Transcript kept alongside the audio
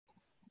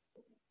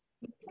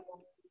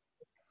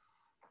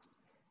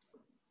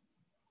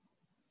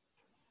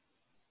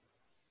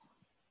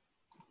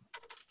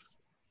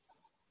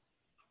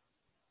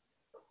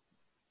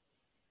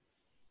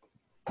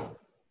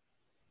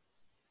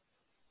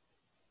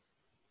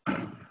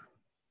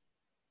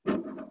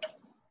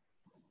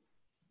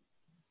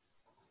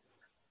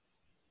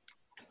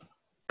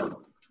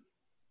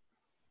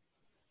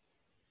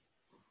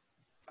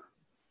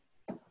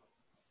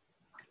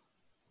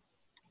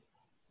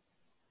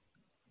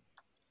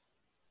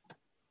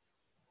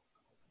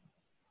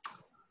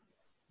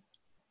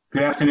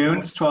Good afternoon.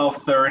 It's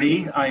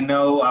 12:30. I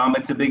know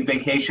it's a big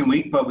vacation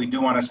week, but we do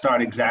want to start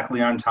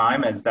exactly on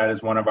time, as that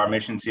is one of our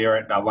missions here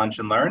at Lunch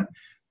and Learn.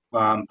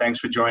 Thanks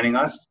for joining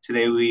us.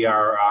 Today we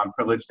are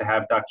privileged to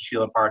have Dr.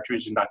 Sheila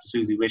Partridge and Dr.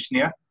 Susie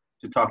Wishnia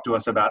to talk to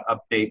us about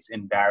updates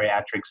in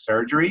bariatric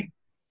surgery.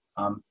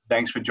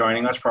 Thanks for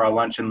joining us for our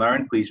Lunch and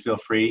Learn. Please feel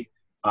free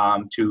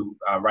to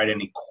write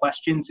any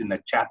questions in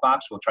the chat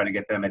box. We'll try to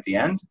get them at the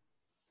end.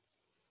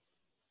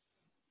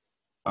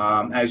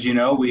 As you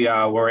know, we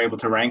were able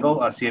to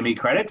wrangle a CME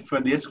credit for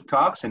these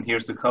talks, and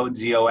here's the code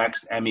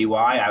ZOXMEY.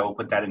 I will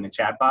put that in the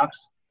chat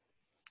box.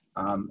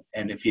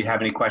 And if you have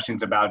any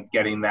questions about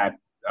getting that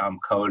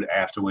code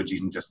afterwards, you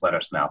can just let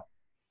us know.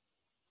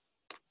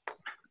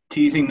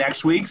 Teasing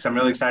next week, so I'm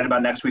really excited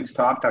about next week's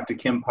talk. Dr.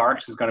 Kim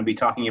Parks is going to be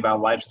talking about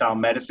lifestyle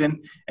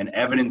medicine and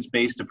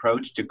evidence-based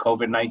approach to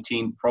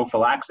COVID-19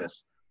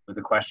 prophylaxis with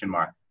a question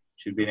mark.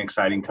 Should be an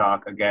exciting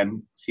talk.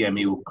 Again,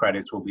 CME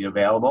credits will be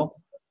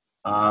available.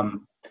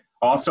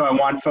 Also, I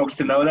want folks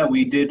to know that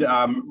we did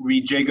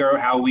rejigger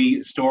how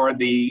we store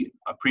the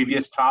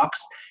previous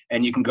talks,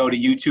 and you can go to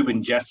YouTube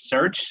and just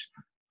search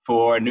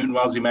for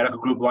Newton-Wellesley Medical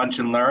Group Lunch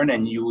and Learn,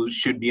 and you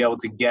should be able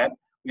to get,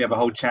 we have a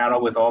whole channel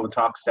with all the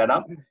talks set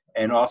up.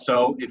 And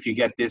also, if you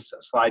get this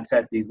slide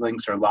set, these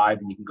links are live,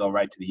 and you can go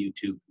right to the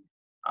YouTube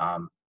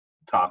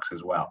talks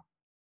as well.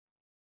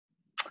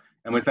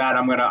 And with that,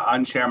 I'm going to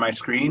unshare my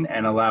screen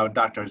and allow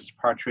Drs.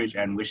 Partridge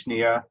and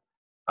Wishnia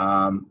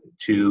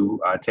to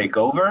take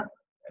over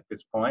at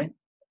this point.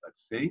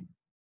 Let's see.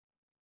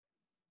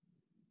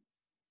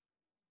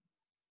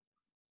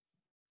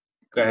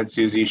 Go ahead,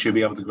 Susie. You should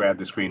be able to grab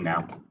the screen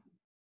now.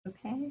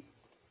 Okay.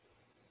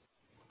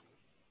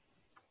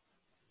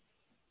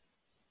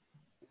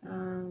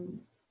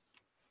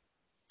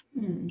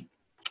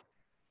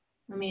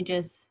 Let me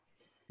just.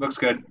 Looks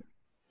good.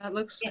 That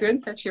looks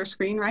good. That's your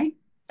screen, right?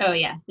 Oh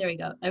yeah, there we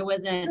go. I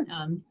wasn't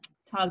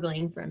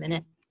toggling for a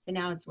minute, but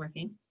now it's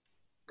working.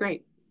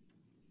 Great.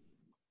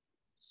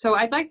 So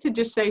I'd like to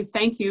just say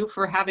thank you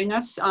for having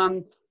us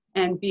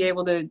and be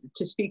able to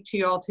speak to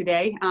you all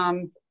today.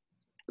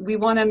 We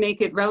want to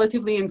make it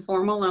relatively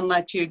informal and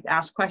let you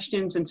ask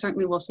questions, and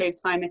certainly we'll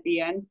save time at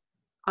the end.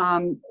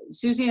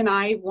 Susie and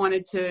I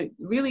wanted to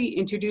really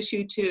introduce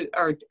you to,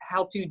 or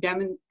help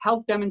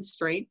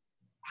demonstrate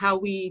how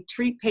we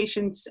treat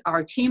patients,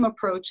 our team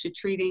approach to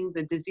treating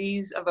the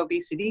disease of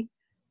obesity,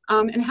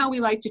 and how we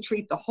like to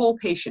treat the whole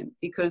patient,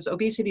 because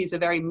obesity is a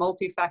very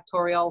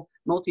multifactorial,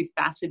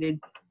 multifaceted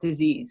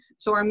disease.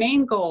 So our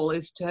main goal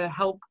is to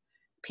help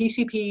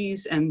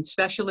PCPs and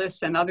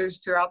specialists and others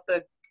throughout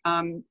the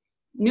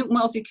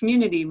Newton-Wellesley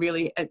community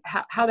really at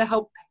how to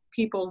help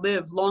people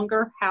live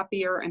longer,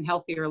 happier, and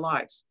healthier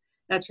lives.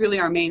 That's really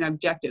our main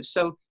objective.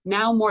 So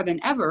now more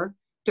than ever,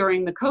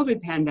 during the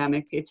COVID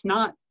pandemic, it's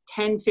not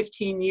 10,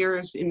 15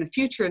 years in the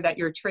future that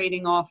you're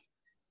trading off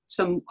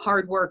some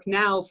hard work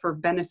now for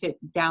benefit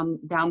down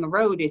the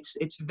road.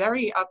 It's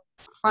very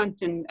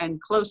upfront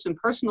and close and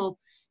personal,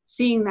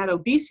 seeing that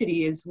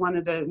obesity is one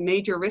of the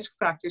major risk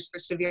factors for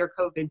severe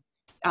COVID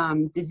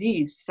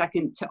disease,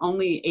 second to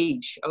only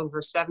age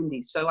over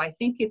 70. So I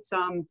think it's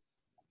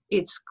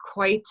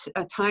quite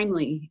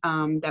timely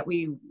that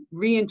we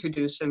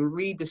reintroduce and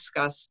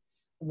rediscuss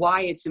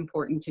why it's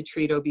important to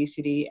treat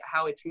obesity,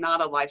 how it's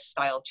not a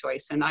lifestyle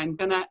choice. And I'm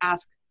going to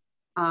ask,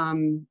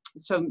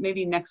 so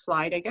maybe next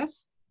slide, I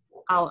guess.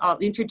 I'll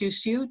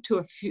introduce you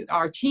to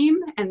our team,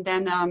 and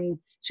then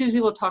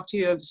Susie will talk to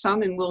you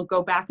some, and we'll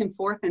go back and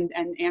forth and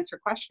answer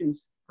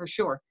questions for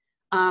sure.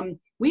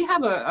 We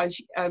have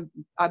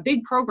a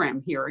big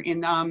program here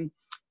in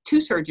 2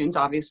 surgeons,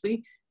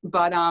 obviously,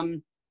 but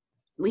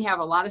we have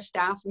a lot of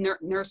staff,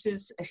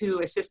 nurses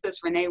who assist us.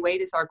 Renee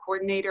Wade is our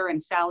coordinator,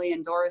 and Sally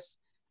and Doris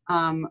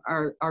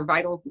are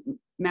vital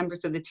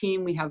members of the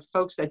team. We have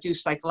folks that do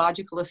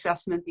psychological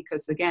assessment,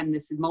 because again,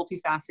 this is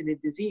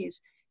multifaceted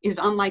disease is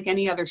unlike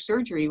any other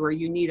surgery where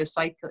you need a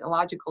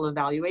psychological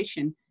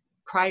evaluation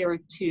prior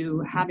to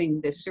having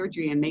this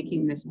surgery and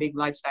making this big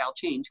lifestyle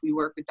change. We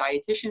work with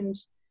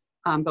dietitians,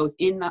 both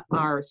in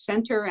our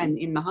center and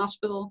in the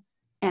hospital,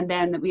 and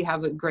then we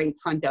have a great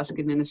front desk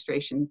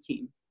administration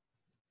team.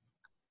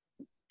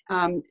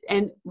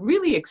 And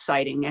really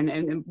exciting, and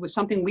it was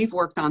something we've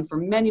worked on for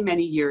many,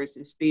 many years,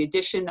 is the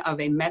addition of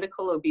a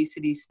medical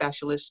obesity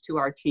specialist to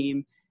our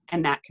team,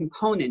 and that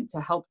component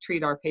to help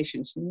treat our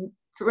patients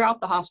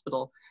throughout the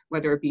hospital,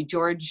 whether it be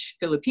George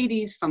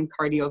Philippides from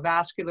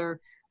cardiovascular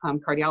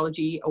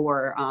cardiology,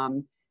 or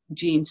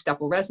Gene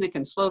Steppel-Resnick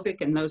and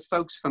Slovic, and those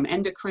folks from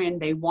endocrine.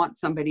 They want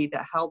somebody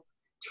to help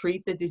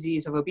treat the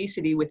disease of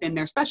obesity within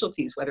their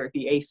specialties, whether it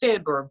be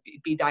AFib or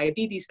be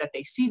diabetes, that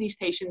they see these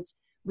patients.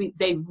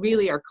 They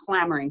really are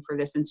clamoring for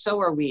this, and so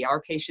are we.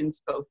 Our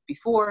patients, both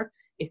before,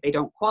 if they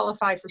don't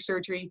qualify for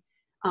surgery.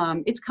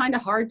 It's kind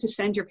of hard to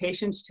send your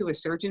patients to a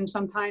surgeon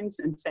sometimes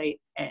and say,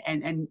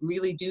 and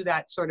really do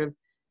that sort of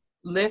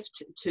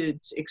lift to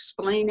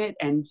explain it,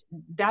 and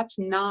that's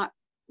not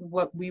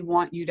what we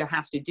want you to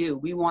have to do.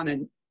 We want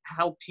to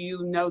help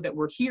you know that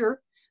we're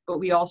here, but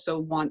we also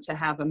want to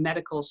have a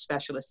medical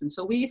specialist. And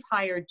so we've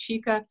hired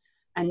Chika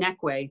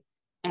Anekwe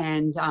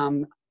And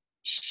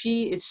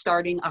she is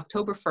starting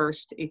October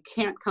 1st. It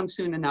can't come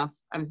soon enough.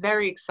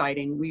 Very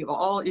exciting. We've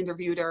all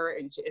interviewed her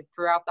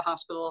throughout the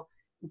hospital.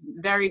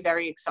 Very,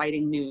 very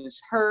exciting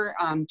news. Her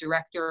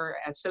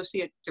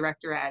associate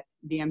director at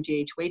the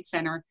MGH Weight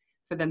Center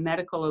for the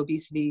medical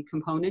obesity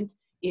component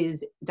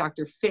is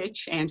Dr.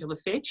 Fitch, Angela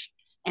Fitch.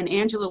 And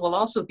Angela will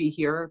also be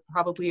here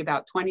probably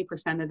about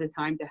 20% of the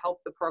time to help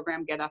the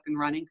program get up and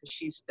running, because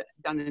she's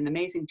done an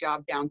amazing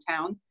job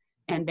downtown.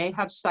 And they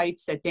have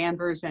sites at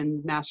Danvers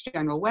and Mass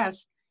General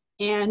West.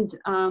 And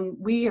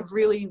we have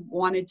really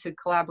wanted to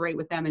collaborate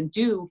with them, and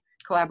do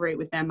collaborate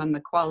with them on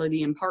the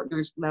quality and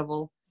partners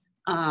level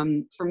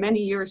for many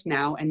years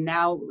now. And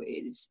now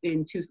it's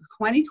in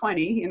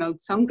 2020,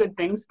 some good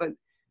things, but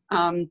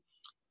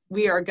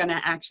we are going to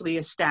actually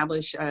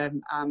establish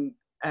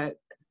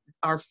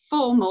our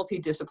full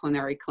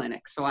multidisciplinary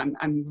clinic. So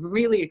I'm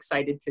really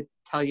excited to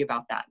tell you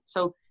about that.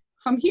 So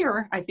from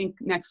here, I think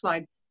next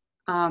slide,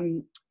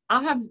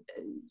 I'll have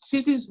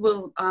Susie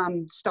will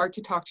start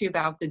to talk to you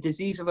about the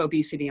disease of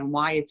obesity and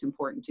why it's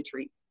important to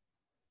treat.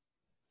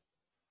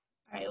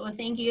 All right, well,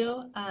 thank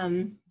you.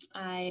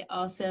 I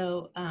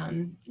also,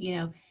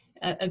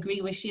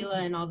 agree with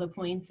Sheila and all the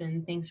points,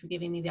 and thanks for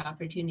giving me the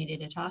opportunity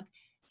to talk.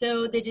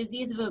 So the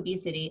disease of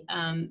obesity,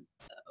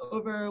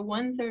 over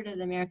 1/3 of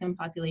the American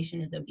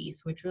population is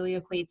obese, which really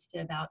equates to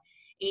about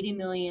 80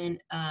 million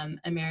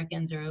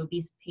Americans or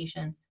obese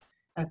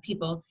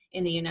people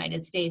in the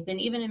United States. And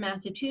even in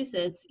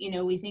Massachusetts,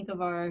 we think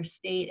of our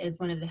state as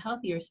one of the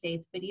healthier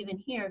states, but even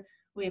here,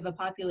 we have a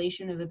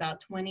population of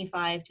about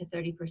 25 to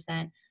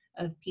 30%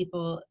 of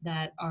people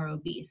that are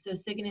obese. So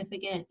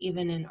significant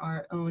even in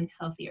our own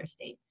healthier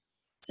state.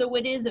 So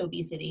what is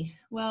obesity?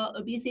 Well,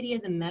 obesity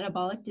is a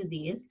metabolic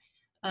disease.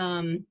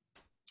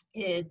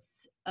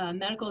 It's a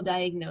medical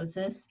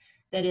diagnosis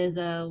that is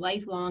a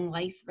lifelong,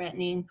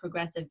 life-threatening,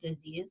 progressive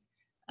disease.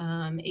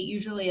 It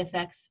usually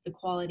affects the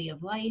quality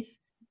of life,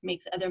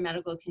 makes other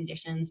medical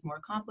conditions more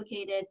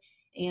complicated,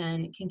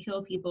 and can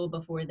kill people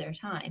before their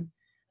time.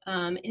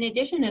 In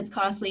addition, it's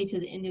costly to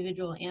the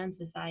individual and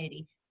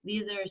society.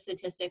 These are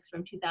statistics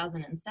from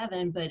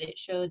 2007, but it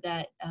showed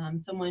that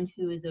someone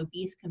who is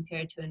obese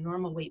compared to a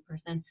normal weight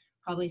person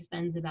probably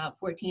spends about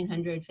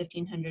 $1,400,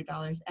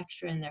 $1,500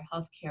 extra in their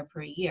health care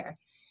per year.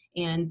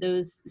 And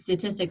those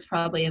statistics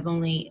probably have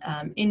only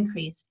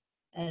increased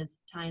as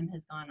time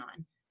has gone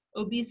on.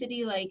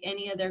 Obesity, like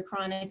any other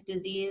chronic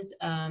disease,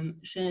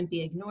 shouldn't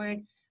be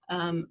ignored.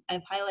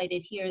 I've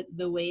highlighted here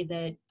the way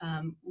that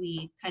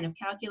we kind of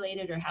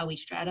calculated, or how we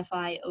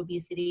stratify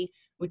obesity,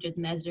 which is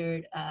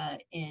measured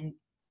in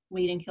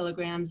weight in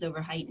kilograms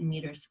over height in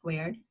meters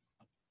squared.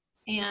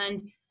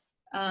 And,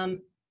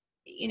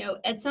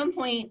 at some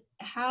point,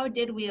 how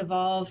did we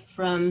evolve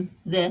from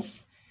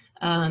this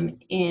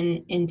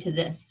into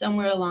this?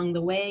 Somewhere along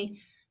the way,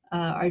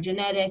 our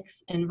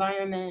genetics,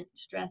 environment,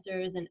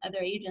 stressors, and other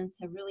agents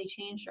have really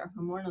changed our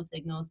hormonal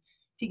signals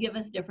to give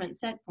us different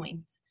set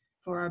points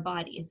for our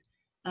bodies,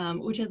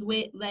 which has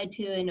led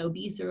to an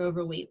obese or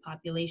overweight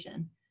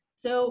population.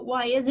 So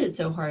why is it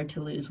so hard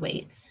to lose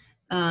weight?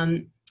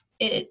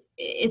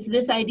 It's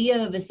this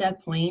idea of a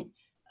set point,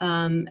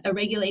 a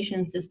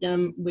regulation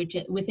system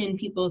within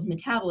people's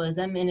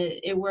metabolism, and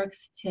it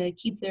works to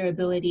keep their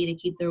ability to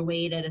keep their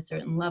weight at a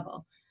certain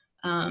level.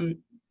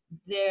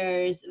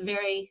 There's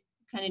very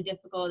kind of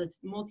difficult, it's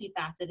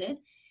multifaceted,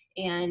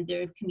 and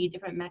there can be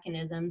different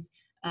mechanisms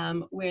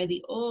where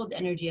the old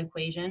energy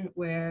equation,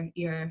 where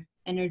your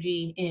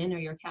energy in or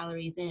your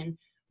calories in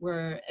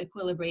were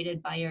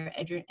equilibrated by your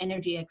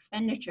energy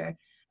expenditure,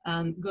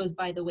 goes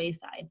by the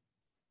wayside.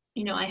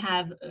 I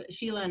have,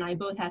 Sheila and I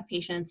both have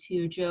patients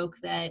who joke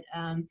that,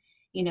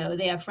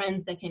 they have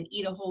friends that can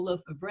eat a whole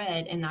loaf of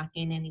bread and not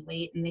gain any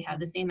weight, and they have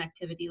the same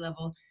activity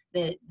level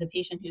that the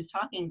patient who's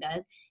talking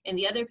does, and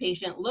the other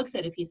patient looks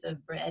at a piece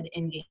of bread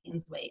and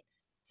gains weight.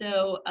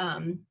 So,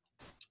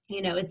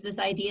 it's this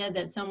idea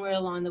that somewhere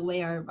along the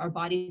way, our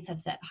bodies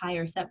have set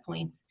higher set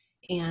points,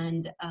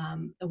 and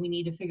we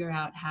need to figure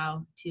out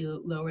how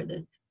to lower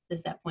the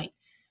set point.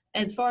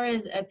 As far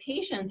as a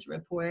patient's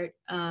report,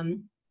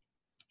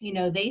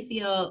 they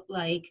feel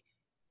like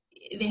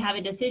they have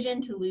a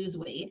decision to lose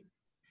weight.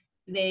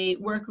 They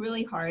work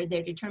really hard.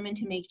 They're determined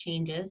to make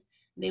changes.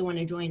 They want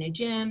to join a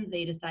gym.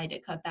 They decide to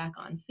cut back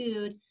on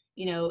food.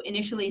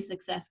 Initially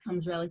success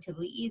comes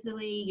relatively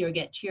easily. You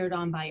get cheered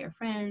on by your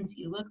friends.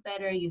 You look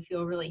better. You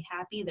feel really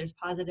happy. There's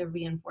positive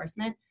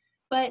reinforcement.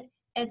 But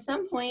at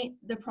some point,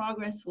 the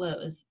progress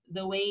slows.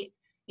 The weight,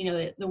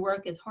 the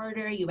work is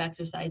harder. You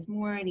exercise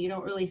more, and you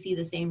don't really see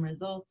the same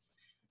results.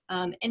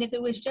 And if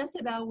it was just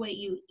about what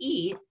you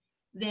eat,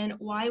 then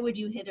why would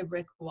you hit a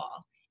brick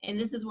wall? And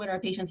this is what our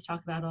patients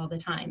talk about all the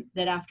time,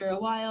 that after a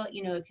while,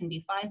 it can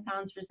be 5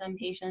 pounds for some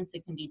patients,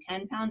 it can be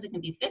 10 pounds, it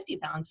can be 50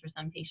 pounds for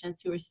some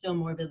patients who are still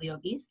morbidly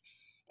obese.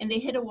 And they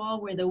hit a wall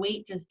where the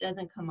weight just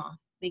doesn't come off.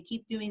 They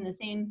keep doing the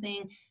same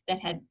thing that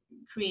had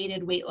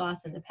created weight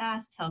loss in the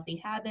past, healthy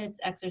habits,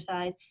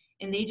 exercise,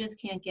 and they just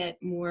can't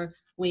get more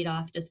weight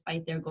off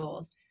despite their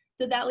goals.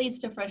 So that leads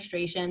to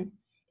frustration.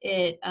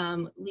 It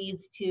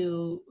leads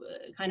to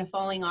kind of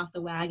falling off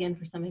the wagon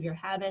for some of your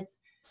habits.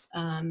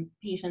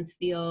 Patients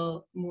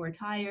feel more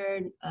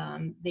tired,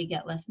 they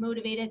get less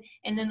motivated,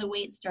 and then the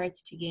weight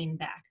starts to gain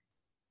back.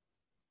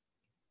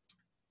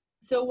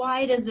 So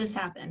why does this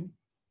happen?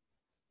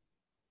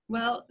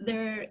 Well,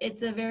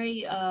 it's a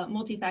very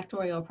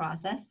multifactorial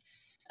process.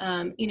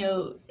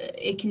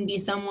 It can be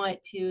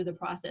somewhat to the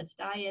processed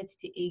diets,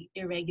 to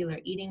irregular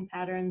eating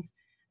patterns.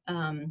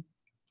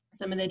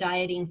 Some of the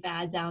dieting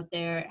fads out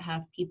there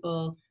have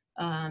people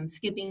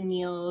skipping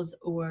meals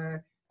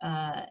or,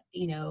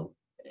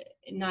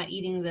 not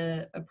eating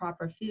the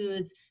proper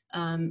foods.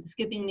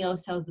 Skipping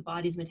meals tells the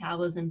body's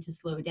metabolism to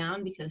slow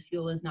down because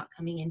fuel is not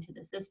coming into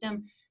the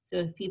system. So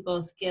if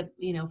people skip,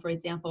 for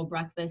example,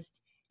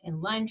 breakfast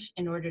and lunch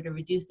in order to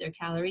reduce their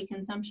calorie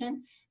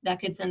consumption, that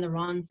could send the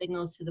wrong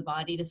signals to the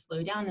body to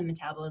slow down the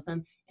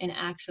metabolism and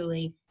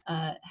actually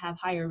have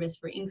higher risk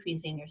for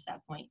increasing your set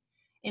point.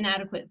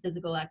 Inadequate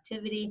physical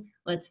activity,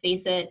 let's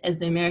face it, as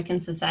the American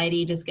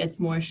society just gets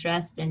more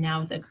stressed, and now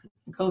with the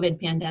COVID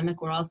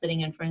pandemic, we're all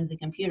sitting in front of the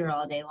computer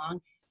all day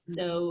long.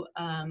 So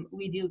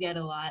we do get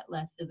a lot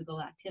less physical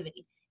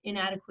activity.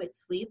 Inadequate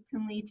sleep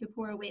can lead to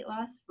poor weight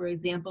loss. For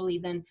example,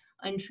 even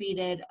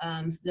untreated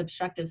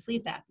obstructive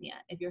sleep apnea.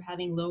 If you're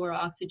having lower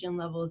oxygen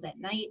levels at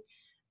night,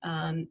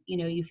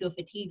 you feel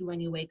fatigued when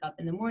you wake up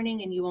in the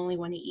morning and you only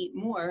want to eat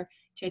more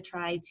to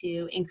try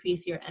to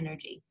increase your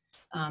energy.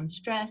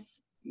 Stress,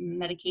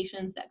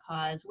 medications that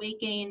cause weight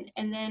gain,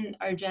 and then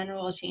our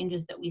general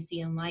changes that we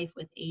see in life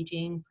with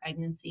aging,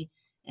 pregnancy,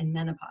 and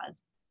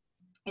menopause.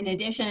 In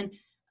addition,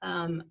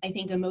 I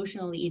think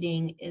emotional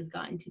eating has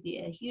gotten to be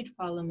a huge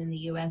problem in the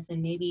US,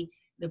 and maybe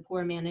the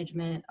poor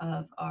management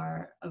of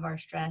our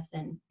stress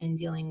and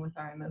dealing with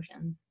our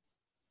emotions.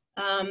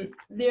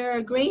 There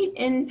are great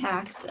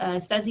impacts,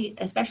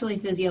 especially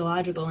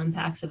physiological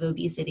impacts of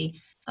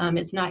obesity.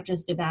 It's not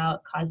just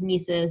about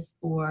cosmesis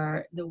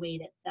or the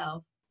weight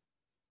itself.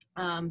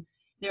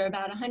 There are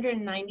about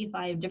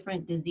 195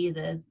 different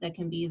diseases that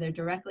can be either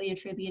directly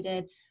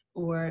attributed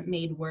or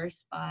made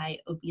worse by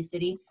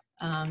obesity.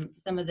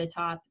 Some of the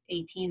top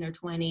 18 or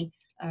 20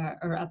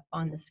 are up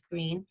on the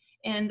screen.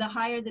 And the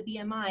higher the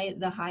BMI,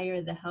 the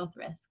higher the health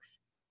risks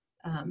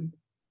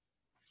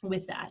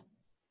with that.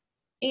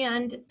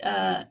 And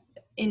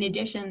in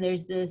addition,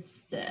 there's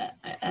this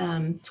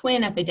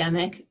twin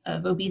epidemic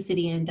of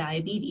obesity and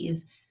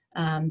diabetes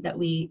that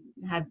we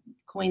have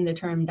coined the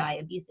term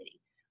diabesity,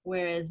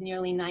 whereas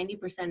nearly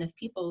 90% of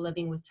people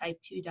living with type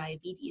 2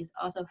 diabetes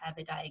also have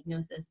a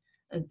diagnosis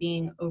of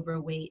being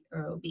overweight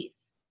or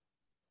obese.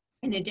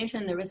 In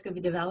addition, the risk of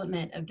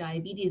development of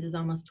diabetes is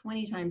almost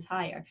 20 times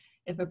higher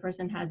if a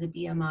person has a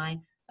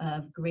BMI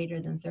of greater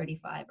than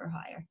 35 or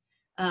higher.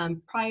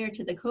 Prior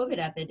to the COVID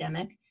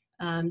epidemic,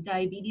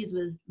 diabetes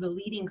was the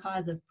leading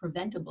cause of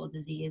preventable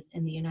disease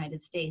in the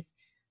United States,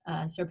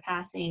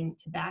 surpassing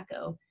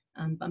tobacco,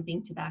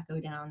 bumping tobacco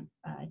down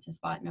to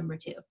spot number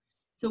 2.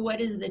 So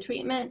what is the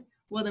treatment?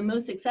 Well, the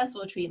most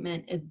successful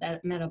treatment is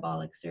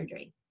metabolic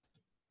surgery.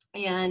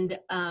 And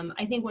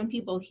I think when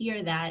people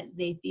hear that,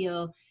 they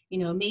feel,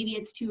 maybe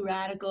it's too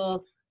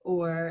radical,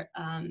 or,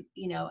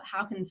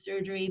 how can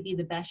surgery be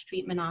the best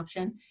treatment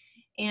option?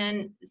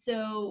 And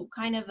so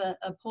kind of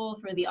a poll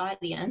for the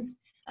audience.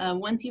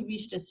 Once you've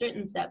reached a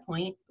certain set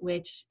point,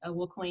 which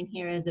we'll coin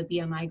here as a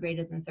BMI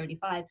greater than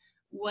 35,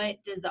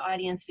 what does the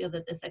audience feel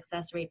that the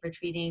success rate for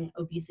treating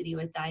obesity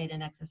with diet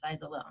and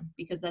exercise alone?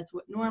 Because that's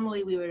what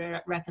normally we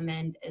would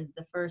recommend as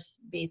the first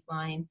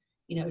baseline,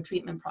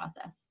 treatment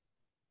process.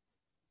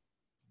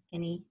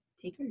 Any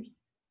takers?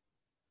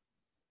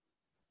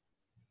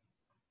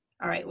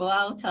 All right, well,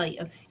 I'll tell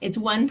you, it's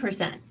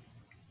 1%.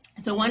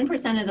 So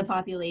 1% of the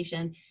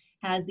population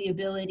has the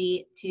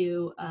ability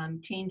to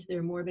change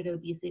their morbid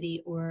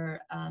obesity or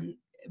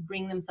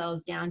bring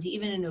themselves down to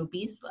even an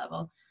obese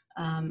level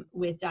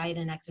with diet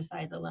and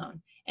exercise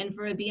alone. And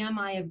for a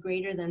BMI of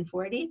greater than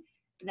 40,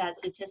 that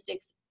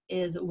statistics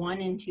is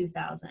 1 in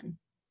 2,000.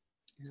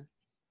 Yeah.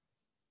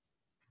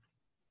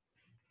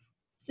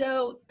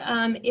 So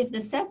if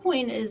the set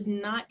point is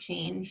not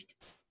changed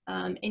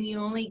and you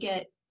only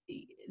get,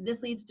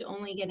 this leads to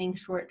only getting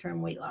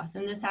short-term weight loss.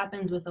 And this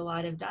happens with a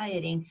lot of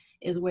dieting,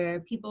 is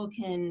where people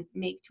can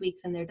make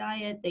tweaks in their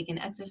diet, they can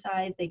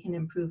exercise, they can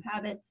improve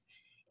habits,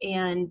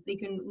 and they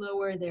can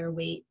lower their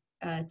weight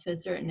to a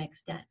certain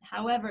extent.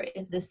 However,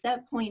 if the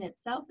set point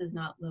itself is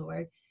not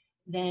lowered,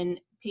 then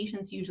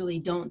patients usually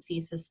don't see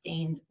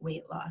sustained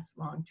weight loss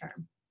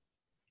long-term.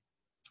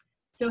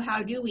 So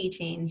how do we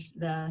change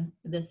the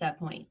set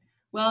point?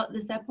 Well,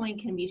 the set point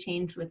can be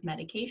changed with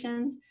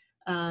medications,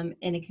 and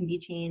it can be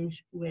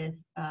changed with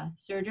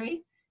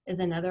surgery is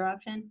another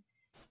option.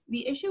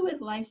 The issue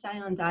with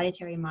lifestyle and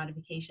dietary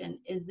modification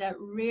is that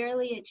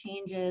rarely it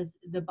changes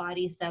the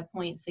body set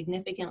point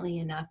significantly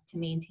enough to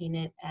maintain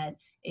it at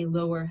a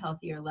lower,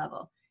 healthier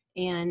level.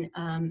 And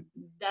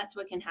that's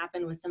what can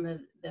happen with some of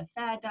the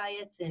fad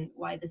diets, and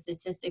why the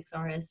statistics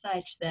are as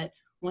such that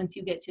once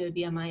you get to a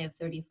BMI of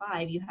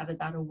 35, you have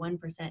about a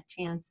 1%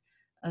 chance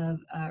of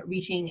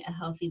reaching a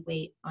healthy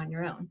weight on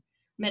your own.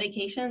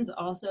 Medications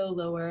also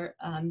lower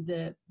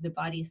the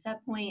body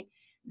set point.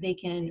 They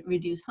can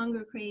reduce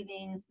hunger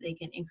cravings, they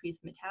can increase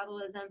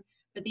metabolism,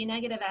 but the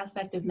negative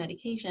aspect of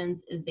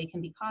medications is they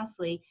can be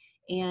costly,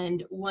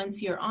 and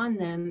once you're on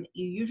them,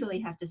 you usually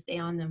have to stay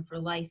on them for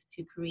life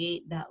to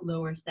create that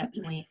lower set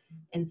point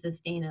and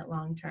sustain it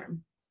long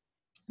term.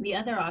 The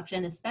other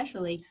option,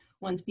 especially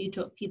once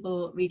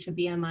people reach a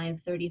BMI of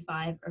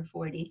 35 or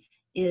 40,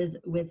 is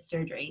with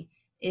surgery.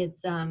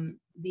 It's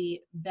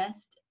the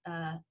best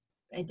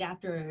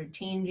adapter or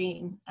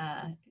changing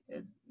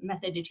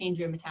method to change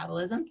your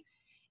metabolism.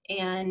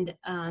 And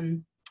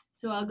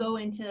so I'll go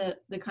into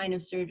the kind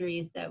of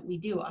surgeries that we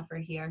do offer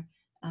here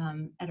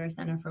at our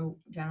Center for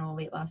General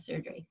Weight Loss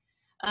Surgery.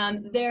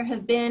 There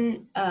have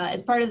been,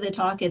 as part of the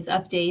talk, it's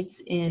updates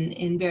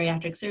in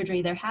bariatric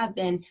surgery. There have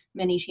been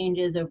many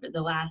changes over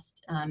the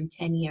last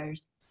 10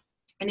 years.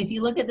 And if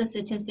you look at the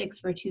statistics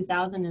for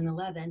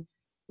 2011,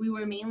 we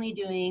were mainly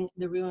doing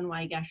the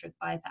Roux-en-Y gastric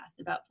bypass.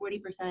 About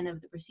 40% of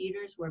the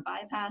procedures were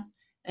bypass,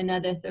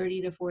 another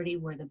 30 to 40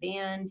 were the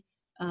band.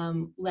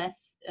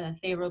 Less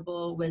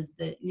favorable was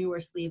the newer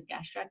sleeve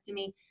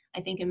gastrectomy. I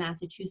think in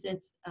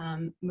Massachusetts,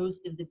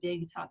 most of the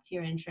big top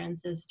tier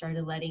insurances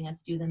started letting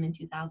us do them in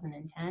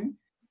 2010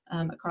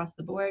 across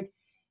the board.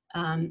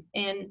 And,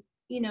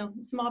 you know,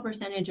 small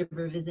percentage of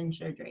revision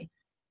surgery.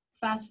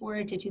 Fast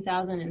forward to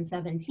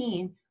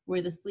 2017,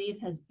 where the sleeve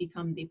has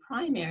become the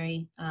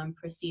primary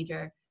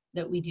procedure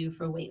that we do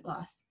for weight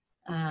loss.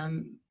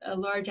 A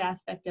large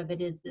aspect of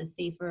it is the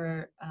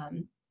safer,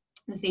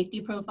 the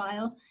safety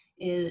profile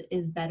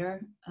is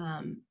better.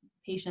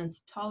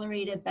 Patients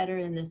tolerate it better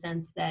in the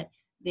sense that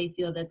they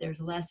feel that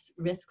there's less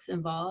risks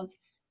involved.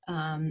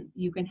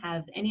 You can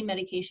have any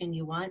medication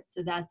you want,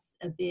 so that's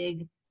a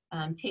big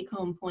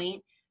take-home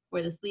point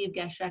for the sleeve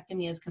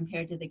gastrectomy as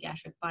compared to the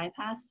gastric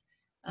bypass.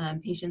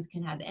 Patients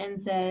can have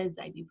NSAIDs,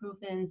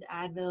 ibuprofens,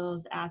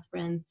 Advils,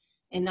 aspirins,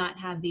 and not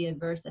have the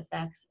adverse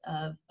effects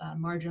of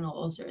marginal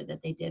ulcer that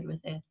they did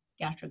with the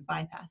gastric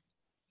bypass.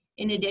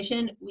 In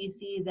addition, we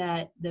see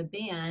that the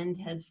band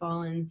has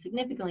fallen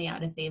significantly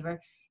out of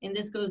favor, and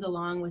this goes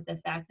along with the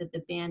fact that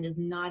the band is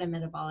not a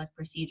metabolic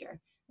procedure.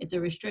 It's a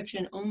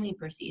restriction-only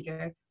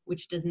procedure,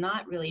 which does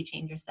not really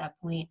change your set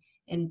point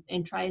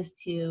and tries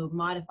to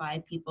modify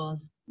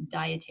people's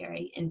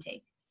dietary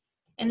intake.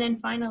 And then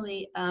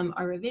finally,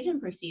 our revision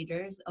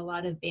procedures, a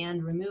lot of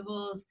band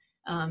removals,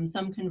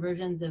 some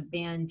conversions of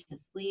band to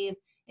sleeve,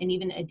 and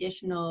even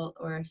additional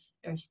or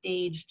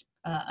staged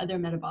other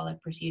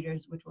metabolic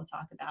procedures, which we'll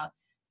talk about,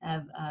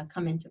 have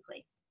come into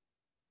place.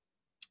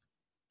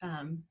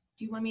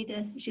 Do you want me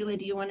to, Sheila,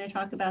 do you want to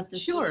talk about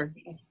this? Sure,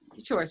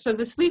 sure. So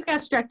the sleeve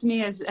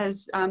gastrectomy,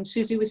 as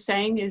Susie was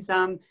saying, is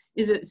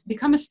it's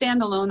become a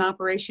standalone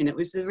operation. It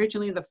was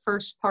originally the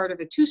first part of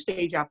a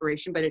two-stage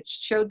operation, but it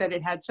showed that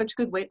it had such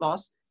good weight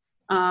loss,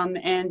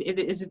 and it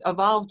has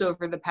evolved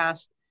over the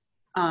past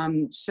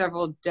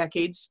several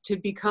decades to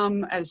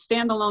become a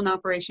standalone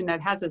operation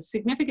that has a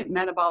significant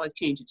metabolic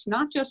change. It's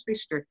not just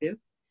restrictive,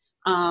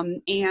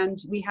 and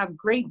we have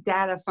great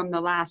data from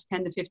the last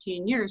 10 to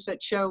 15 years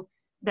that show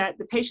that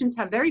the patients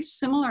have very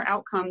similar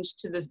outcomes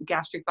to the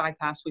gastric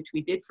bypass, which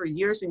we did for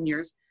years and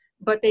years,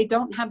 but they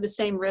don't have the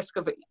same risk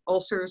of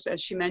ulcers, as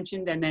she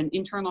mentioned, and then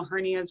internal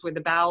hernias where the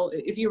bowel,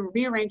 if you're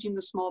rearranging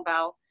the small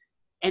bowel,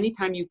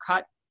 anytime you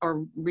cut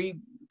or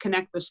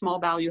reconnect the small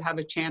bowel, you have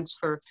a chance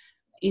for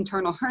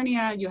internal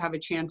hernia, you have a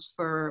chance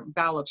for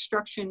bowel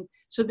obstruction.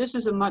 So this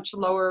is a much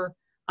lower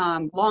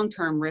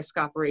long-term risk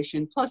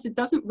operation. Plus, it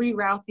doesn't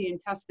reroute the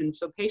intestine.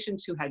 So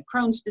patients who had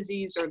Crohn's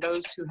disease or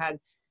those who had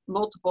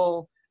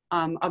multiple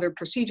other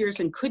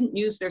procedures and couldn't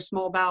use their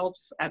small bowel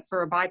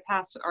for a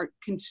bypass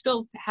can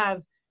still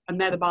have a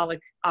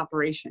metabolic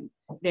operation.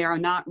 They are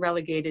not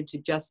relegated to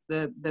just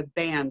the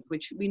band,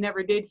 which we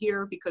never did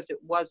here because it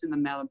wasn't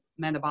a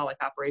metabolic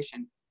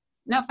operation.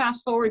 Now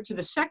fast forward to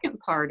the second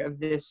part of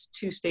this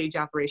two-stage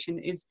operation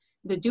is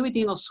the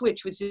duodenal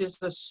switch, which is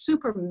a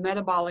super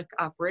metabolic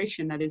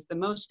operation that is the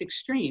most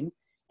extreme.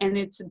 And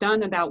it's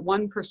done about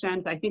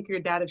 1%. I think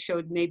your data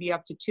showed maybe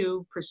up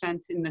to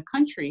 2% in the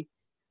country.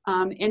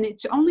 And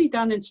it's only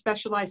done in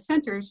specialized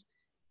centers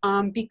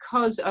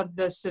because of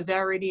the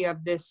severity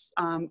of this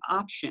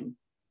option.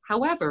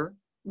 However,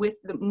 with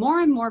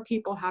more and more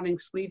people having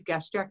sleeve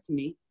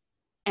gastrectomy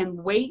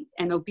and weight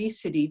and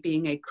obesity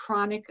being a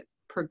chronic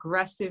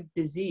progressive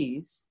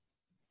disease,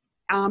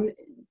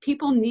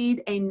 people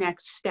need a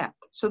next step.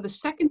 So the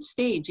second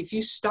stage, if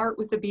you start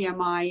with a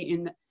BMI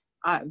in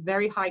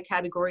very high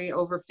category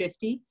over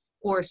 50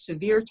 or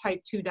severe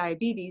type 2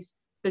 diabetes,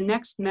 the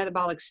next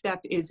metabolic step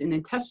is an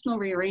intestinal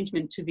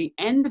rearrangement to the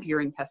end of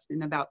your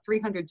intestine. About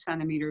 300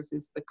 centimeters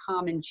is the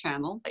common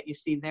channel that you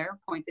see there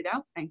pointed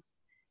out. Thanks.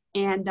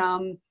 And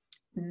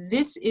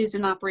this is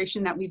an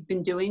operation that we've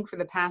been doing for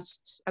the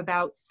past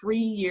about 3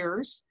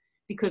 years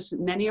because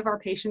many of our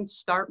patients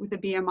start with a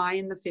BMI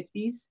in the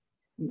 50s.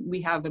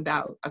 We have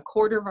about a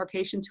quarter of our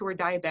patients who are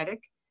diabetic.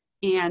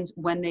 And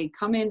when they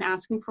come in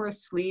asking for a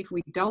sleeve,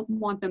 we don't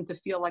want them to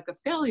feel like a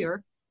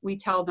failure. We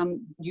tell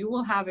them, you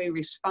will have a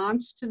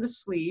response to the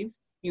sleeve.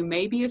 You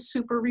may be a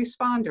super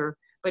responder,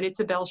 but it's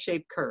a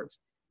bell-shaped curve.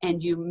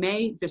 And you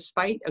may,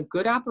 despite a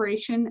good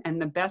operation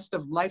and the best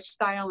of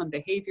lifestyle and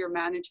behavior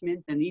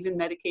management and even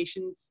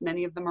medications,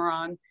 many of them are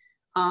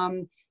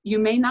on, you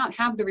may not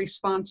have the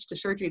response to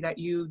surgery that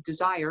you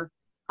desire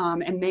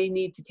and may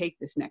need to take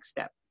this next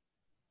step.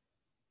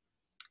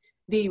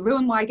 The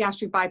Roux-en-Y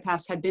gastric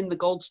bypass had been the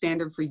gold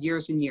standard for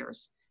years and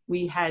years.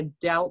 We had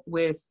dealt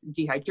with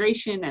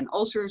dehydration and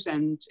ulcers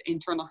and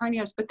internal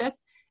hernias, but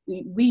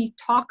we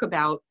talk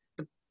about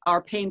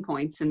our pain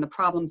points and the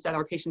problems that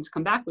our patients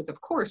come back with,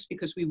 of course,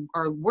 because we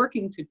are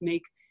working to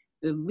make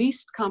the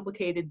least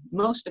complicated,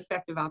 most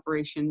effective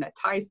operation that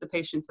ties the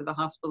patient to the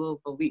hospital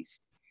the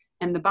least.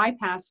 And the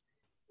bypass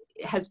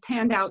has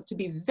panned out to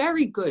be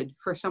very good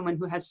for someone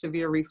who has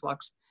severe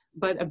reflux,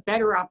 but a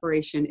better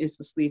operation is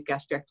the sleeve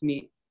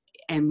gastrectomy,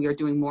 and we are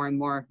doing more and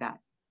more of that.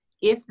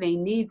 If they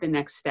need the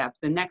next step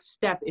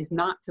is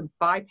not to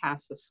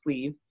bypass a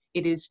sleeve,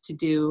 it is to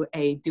do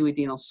a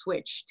duodenal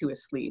switch to a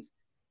sleeve.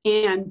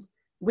 And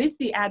with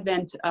the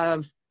advent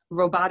of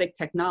robotic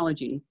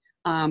technology,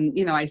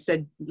 I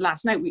said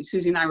last night,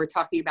 Susie and I were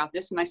talking about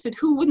this, and I said,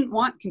 who wouldn't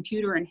want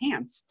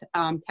computer-enhanced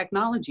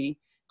technology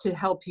to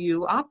help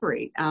you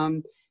operate?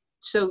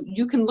 So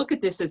you can look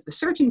at this as the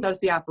surgeon does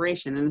the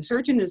operation, and the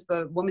surgeon is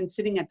the woman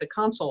sitting at the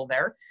console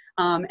there,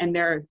 and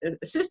their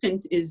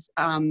assistant is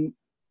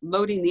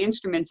loading the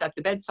instruments at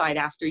the bedside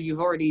after you've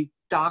already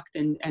docked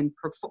and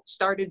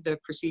started the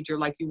procedure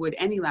like you would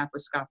any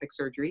laparoscopic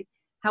surgery.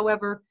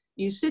 However,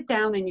 you sit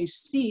down and you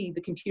see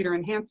the computer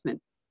enhancement.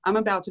 I'm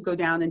about to go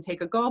down and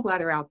take a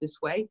gallbladder out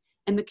this way,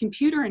 and the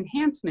computer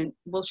enhancement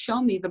will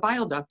show me the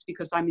bile duct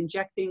because I'm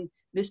injecting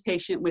this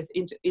patient with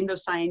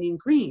indocyanine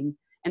green.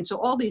 And so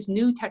all these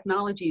new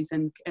technologies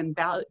and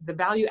the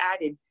value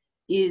added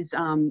is,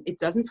 it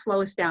doesn't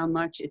slow us down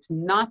much. It's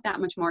not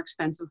that much more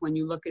expensive when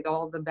you look at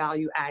all the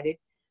value added.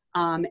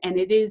 And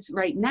it is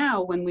right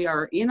now, when we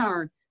are in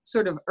our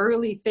sort of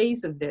early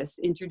phase of this,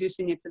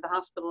 introducing it to the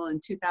hospital in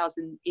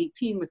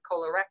 2018 with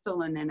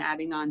colorectal and then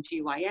adding on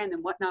GYN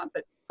and whatnot,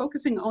 but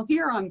focusing all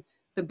here on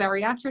the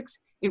bariatrics,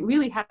 it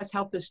really has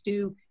helped us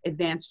do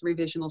advanced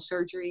revisional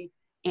surgery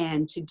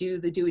and to do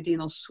the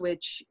duodenal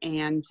switch,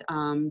 and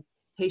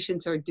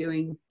patients are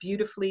doing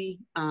beautifully.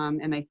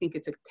 And I think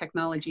it's a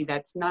technology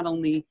that's not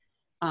only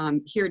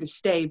here to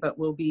stay, but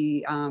will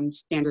be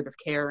standard of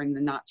care in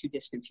the not too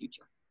distant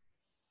future.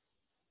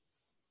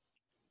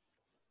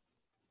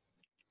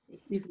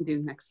 You can do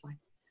the next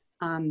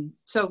slide.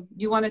 So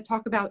you want to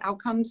talk about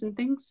outcomes and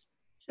things?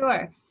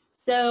 Sure.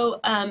 So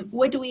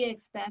what do we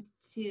expect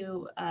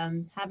to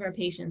have our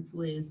patients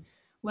lose?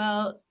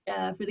 Well,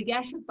 for the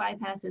gastric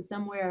bypass, it's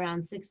somewhere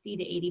around 60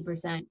 to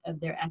 80% of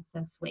their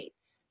excess weight.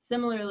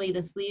 Similarly,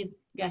 the sleeve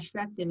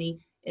gastrectomy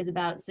is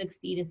about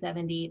 60 to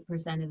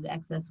 70% of the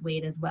excess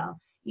weight as well.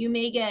 You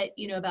may get,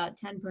 about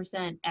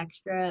 10%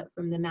 extra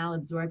from the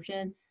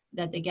malabsorption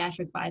that the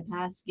gastric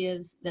bypass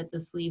gives that the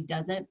sleeve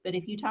doesn't. But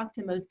if you talk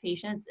to most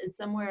patients, it's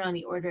somewhere on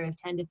the order of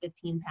 10 to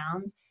 15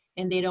 pounds,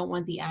 and they don't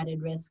want the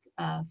added risk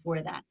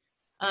for that.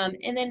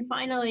 And then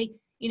finally,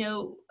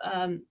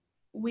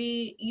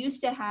 we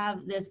used to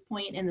have this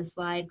point in the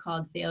slide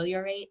called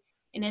failure rate.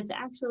 And it's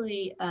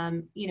actually,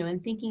 in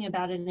thinking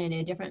about it in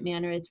a different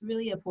manner, it's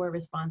really a poor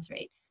response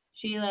rate.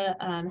 Sheila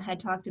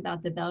had talked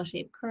about the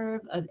bell-shaped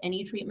curve of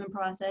any treatment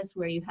process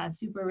where you have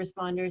super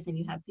responders and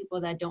you have people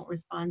that don't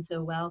respond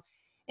so well.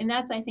 And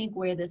that's, I think,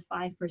 where this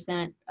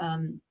 5%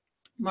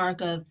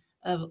 mark of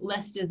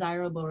less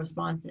desirable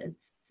responses.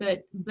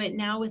 But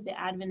now with the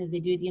advent of the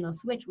duodenal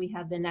switch, we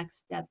have the next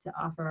step to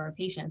offer our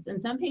patients.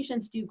 And some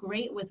patients do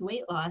great with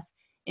weight loss,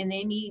 and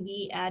they may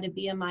be at a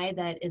BMI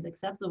that is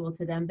acceptable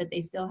to them, but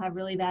they still have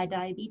really bad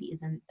diabetes,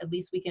 and at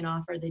least we can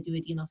offer the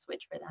duodenal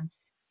switch for them.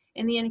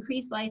 And the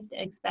increased life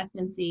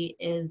expectancy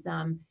is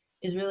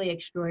really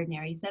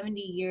extraordinary.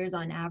 70 years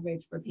on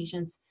average for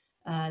patients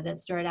that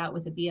start out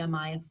with a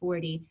BMI of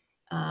 40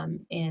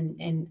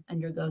 and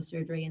undergo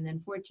surgery, and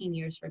then 14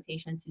 years for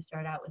patients who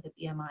start out with a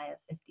BMI of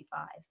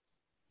 55.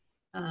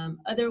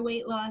 Other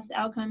weight loss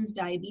outcomes,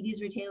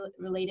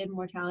 diabetes-related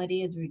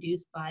mortality is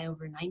reduced by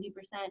over 90%.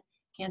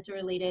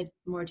 Cancer-related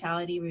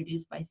mortality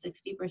reduced by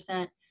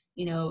 60%.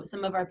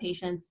 Some of our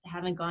patients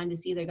haven't gone to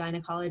see their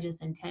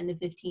gynecologist in 10 to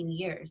 15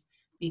 years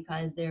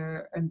because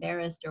they're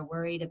embarrassed or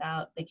worried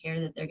about the care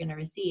that they're going to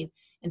receive.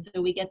 And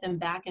so we get them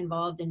back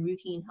involved in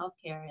routine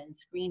healthcare and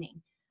screening.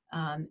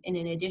 And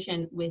in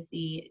addition, with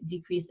the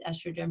decreased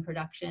estrogen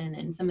production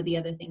and some of the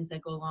other things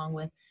that go along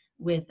with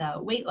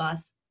weight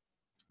loss,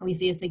 we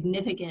see a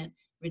significant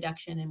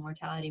reduction in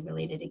mortality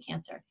related to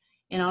cancer,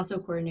 and also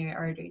coronary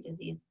artery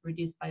disease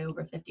reduced by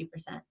over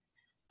 50%.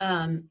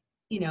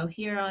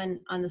 Here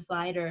on the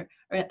slide are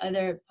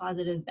other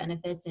positive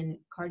benefits in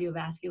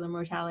cardiovascular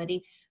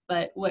mortality,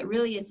 but what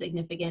really is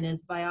significant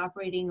is by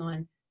operating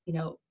on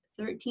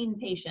 13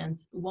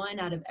 patients, 1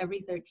 out of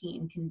every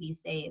 13 can be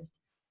saved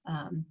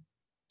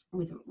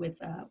with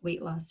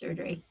weight loss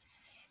surgery.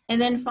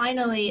 And then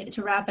finally,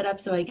 to wrap it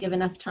up so I give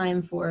enough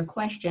time for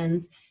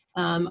questions,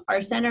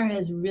 our center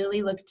has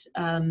really looked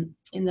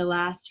in the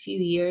last few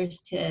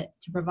years to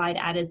provide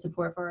added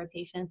support for our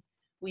patients.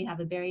 We have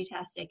a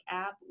Bariatric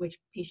app, which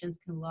patients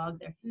can log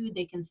their food.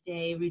 They can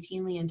stay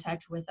routinely in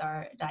touch with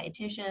our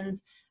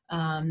dietitians.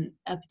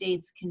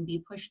 Updates can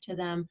be pushed to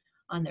them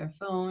on their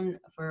phone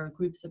for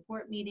group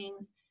support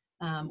meetings.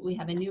 We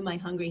have a new My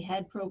Hungry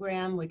Head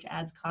program, which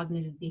adds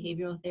cognitive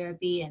behavioral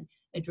therapy and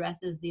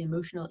addresses the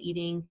emotional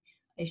eating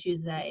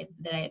issues that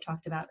I had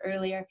talked about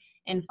earlier.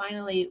 And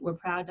finally, we're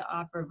proud to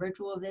offer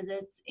virtual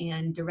visits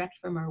and direct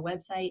from our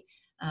website.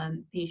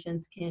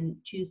 Patients can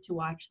choose to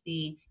watch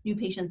the new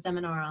patient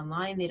seminar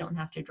online. They don't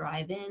have to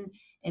drive in,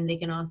 and they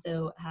can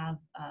also have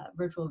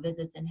virtual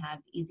visits and have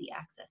easy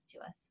access to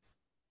us.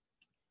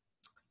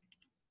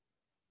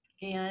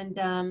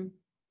 And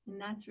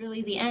that's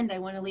really the end. I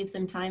want to leave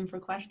some time for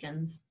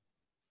questions.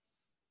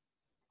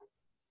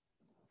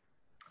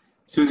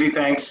 Susie,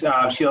 thanks.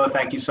 Sheila,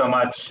 thank you so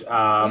much.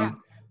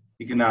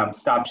 You can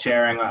stop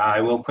sharing.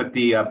 I will put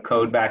the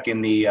code back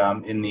in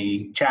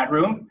the chat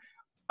room.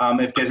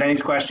 If there's any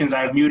questions,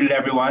 I've muted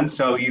everyone,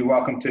 so you're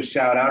welcome to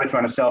shout out. If you're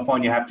on a cell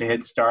phone, you have to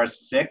hit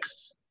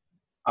 *6.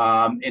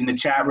 In the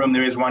chat room,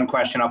 there is one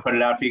question. I'll put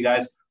it out for you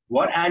guys.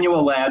 What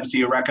annual labs do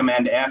you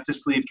recommend after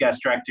sleeve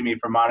gastrectomy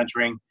for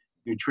monitoring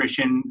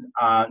nutrition,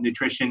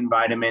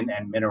 vitamin,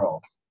 and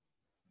minerals?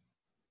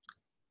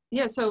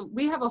 Yeah, so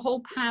we have a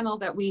whole panel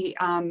that we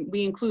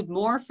include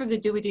more for the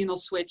duodenal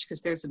switch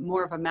because there's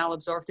more of a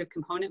malabsorptive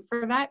component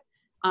for that.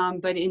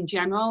 But in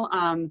general,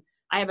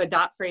 I have a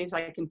dot phrase,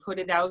 I can put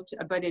it out,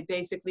 but it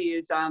basically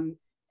is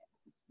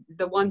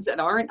the ones that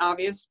aren't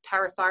obvious: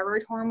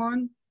 parathyroid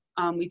hormone.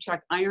 We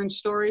check iron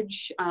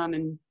storage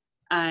and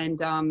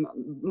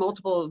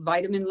multiple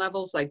vitamin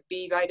levels like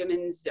B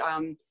vitamins.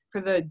 For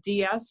the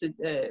DS,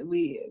 the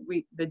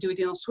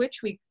duodenal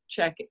switch, we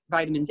check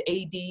vitamins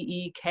A, D,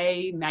 E,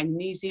 K,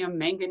 magnesium,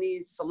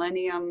 manganese,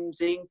 selenium,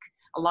 zinc,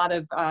 a lot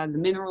of the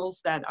minerals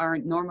that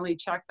aren't normally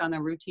checked on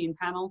a routine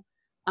panel.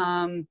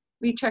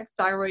 We check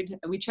thyroid,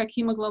 we check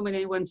hemoglobin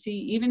A1C,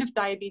 even if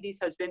diabetes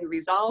has been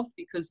resolved,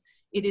 because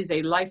it is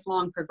a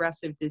lifelong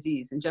progressive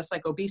disease. And just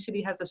like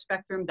obesity has a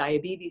spectrum,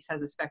 diabetes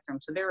has a spectrum.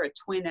 So they're a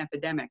twin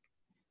epidemic.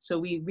 So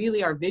we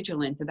really are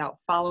vigilant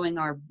about following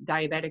our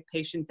diabetic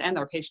patients and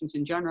our patients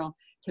in general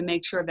to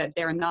make sure that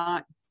they're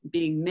not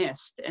being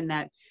missed, and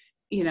that,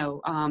 you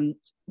know,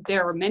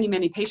 there are many,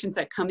 many patients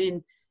that come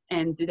in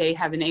and they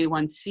have an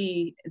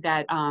A1C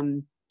that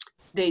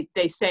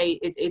they say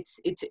it's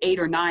 8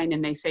 or 9,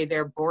 and they say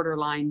they're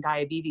borderline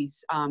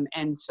diabetes.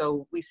 And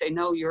so we say,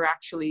 no, you're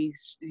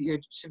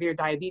severe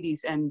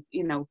diabetes. And,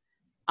 you know,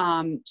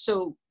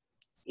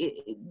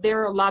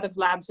 there are a lot of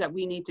labs that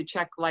we need to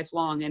check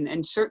lifelong.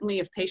 And certainly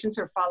if patients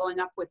are following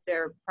up with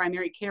their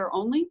primary care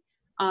only,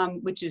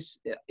 which is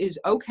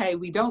okay,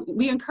 we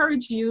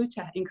encourage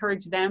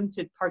them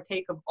to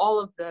partake of all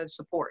of the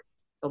support,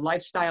 the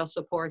lifestyle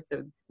support,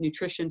 the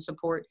nutrition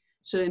support.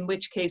 So in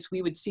which case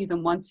we would see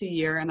them once a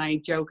year. And I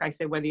joke, I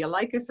say, whether you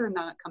like us or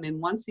not, come in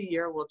once a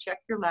year, we'll check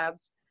your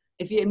labs.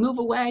 If you move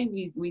away,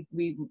 we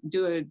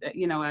do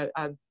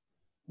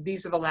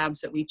these are the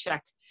labs that we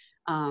check.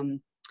 What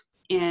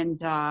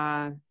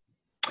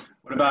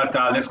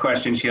about this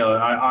question, Sheila?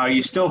 Are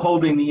you still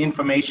holding the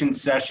information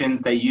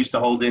sessions they used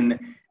to hold in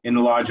the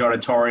large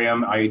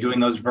auditorium? Are you doing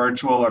those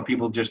virtual, or are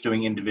people just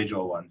doing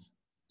individual ones?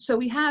 So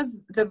we have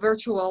the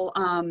virtual,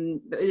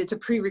 it's a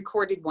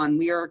pre-recorded one.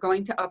 We are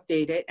going to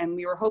update it, and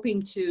we were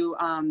hoping to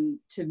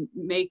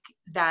make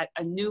that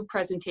a new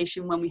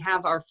presentation when we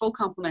have our full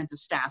complement of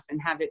staff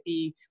and have it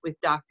be with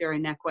Dr.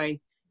 Inekwe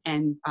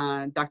and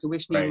Dr.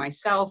 Wishni and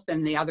myself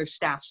and the other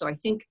staff. So I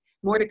think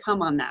more to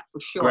come on that for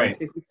sure. Great.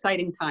 It's an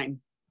exciting time.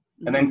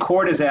 And then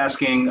Cord is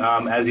asking,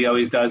 as he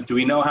always does, do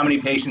we know how many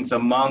patients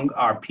among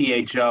our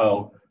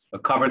PHO, the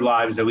covered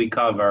lives that we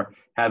cover,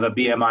 have a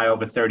BMI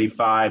over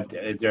 35?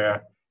 Is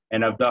there,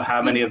 and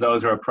how many of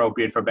those are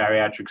appropriate for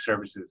bariatric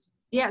services?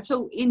 Yeah,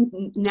 so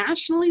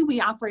nationally,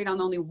 we operate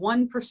on only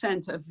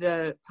 1% of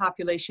the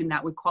population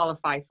that would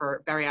qualify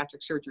for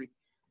bariatric surgery.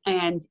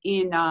 And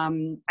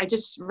I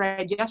just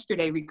read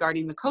yesterday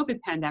regarding the COVID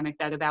pandemic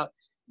that about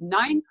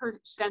 9%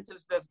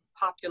 of the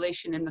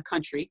population in the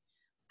country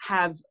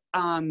have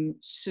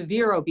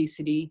severe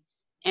obesity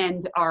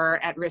and are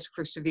at risk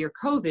for severe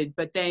COVID,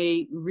 but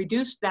they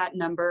reduced that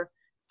number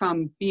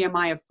from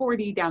BMI of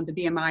 40 down to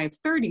BMI of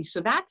 30.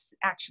 So that's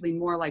actually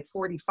more like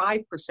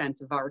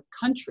 45% of our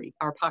country,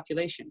 our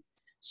population.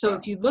 So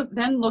if you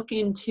look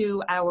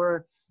into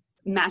our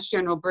Mass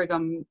General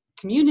Brigham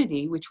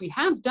community, which we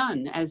have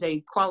done as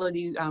a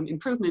quality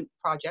improvement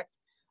project,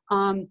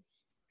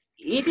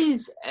 it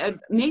is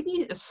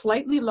maybe a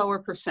slightly lower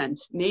percent,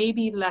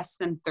 maybe less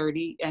than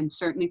 30, and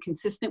certainly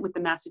consistent with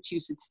the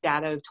Massachusetts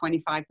data of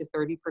 25 to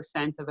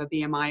 30% of a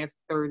BMI of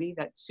 30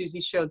 that Susie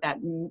showed that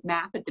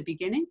map at the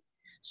beginning.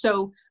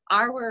 So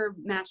our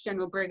Mass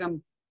General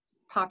Brigham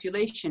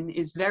population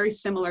is very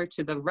similar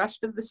to the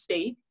rest of the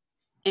state,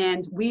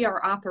 and we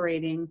are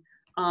operating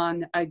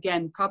on,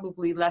 again,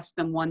 probably less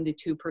than 1 to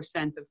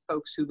 2% of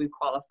folks who would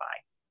qualify.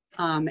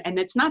 And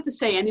it's not to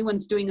say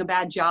anyone's doing a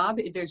bad job.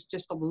 There's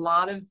just a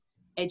lot of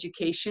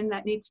education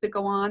that needs to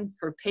go on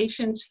for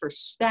patients, for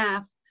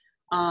staff,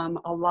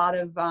 a lot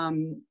of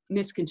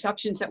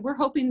misconceptions that we're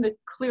hoping to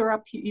clear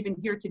up even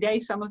here today,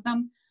 some of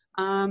them.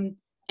 And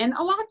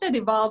a lot that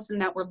evolves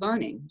and that we're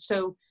learning.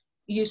 So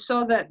you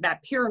saw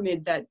that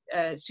pyramid that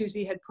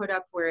Susie had put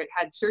up where it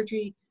had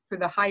surgery for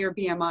the higher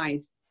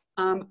BMIs.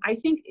 I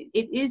think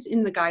it is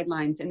in the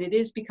guidelines and it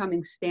is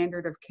becoming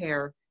standard of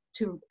care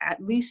to at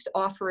least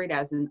offer it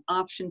as an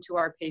option to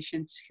our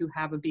patients who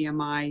have a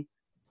BMI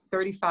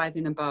 35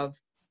 and above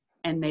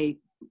and they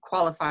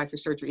qualify for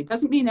surgery. It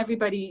doesn't mean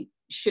everybody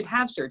should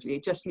have surgery.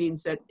 It just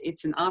means that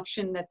it's an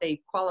option that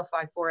they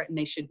qualify for it and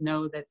they should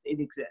know that it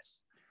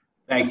exists.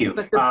 Thank you.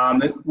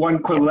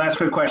 Last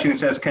quick question. It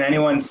says, can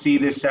anyone see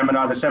this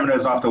seminar? The seminar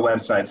is off the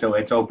website, so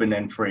it's open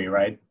and free,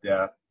 right?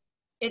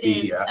 It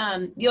is.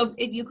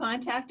 If you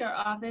contact our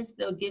office,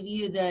 they'll give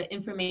you the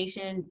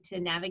information to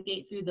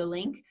navigate through the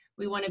link.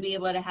 We want to be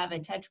able to have a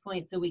touch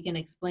point so we can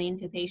explain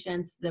to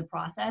patients the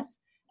process.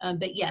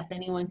 But yes,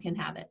 anyone can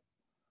have it.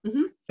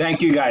 Mm-hmm.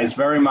 Thank you guys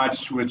very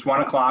much. It's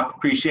 1 o'clock.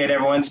 Appreciate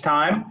everyone's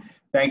time.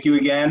 Thank you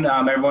again.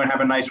 Everyone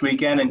have a nice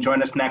weekend and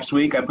join us next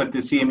week. I put the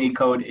CME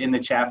code in the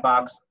chat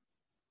box.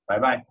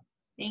 Bye-bye.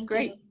 Thank you.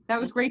 Great. That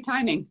was great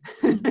timing.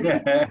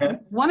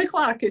 1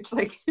 o'clock. It's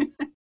like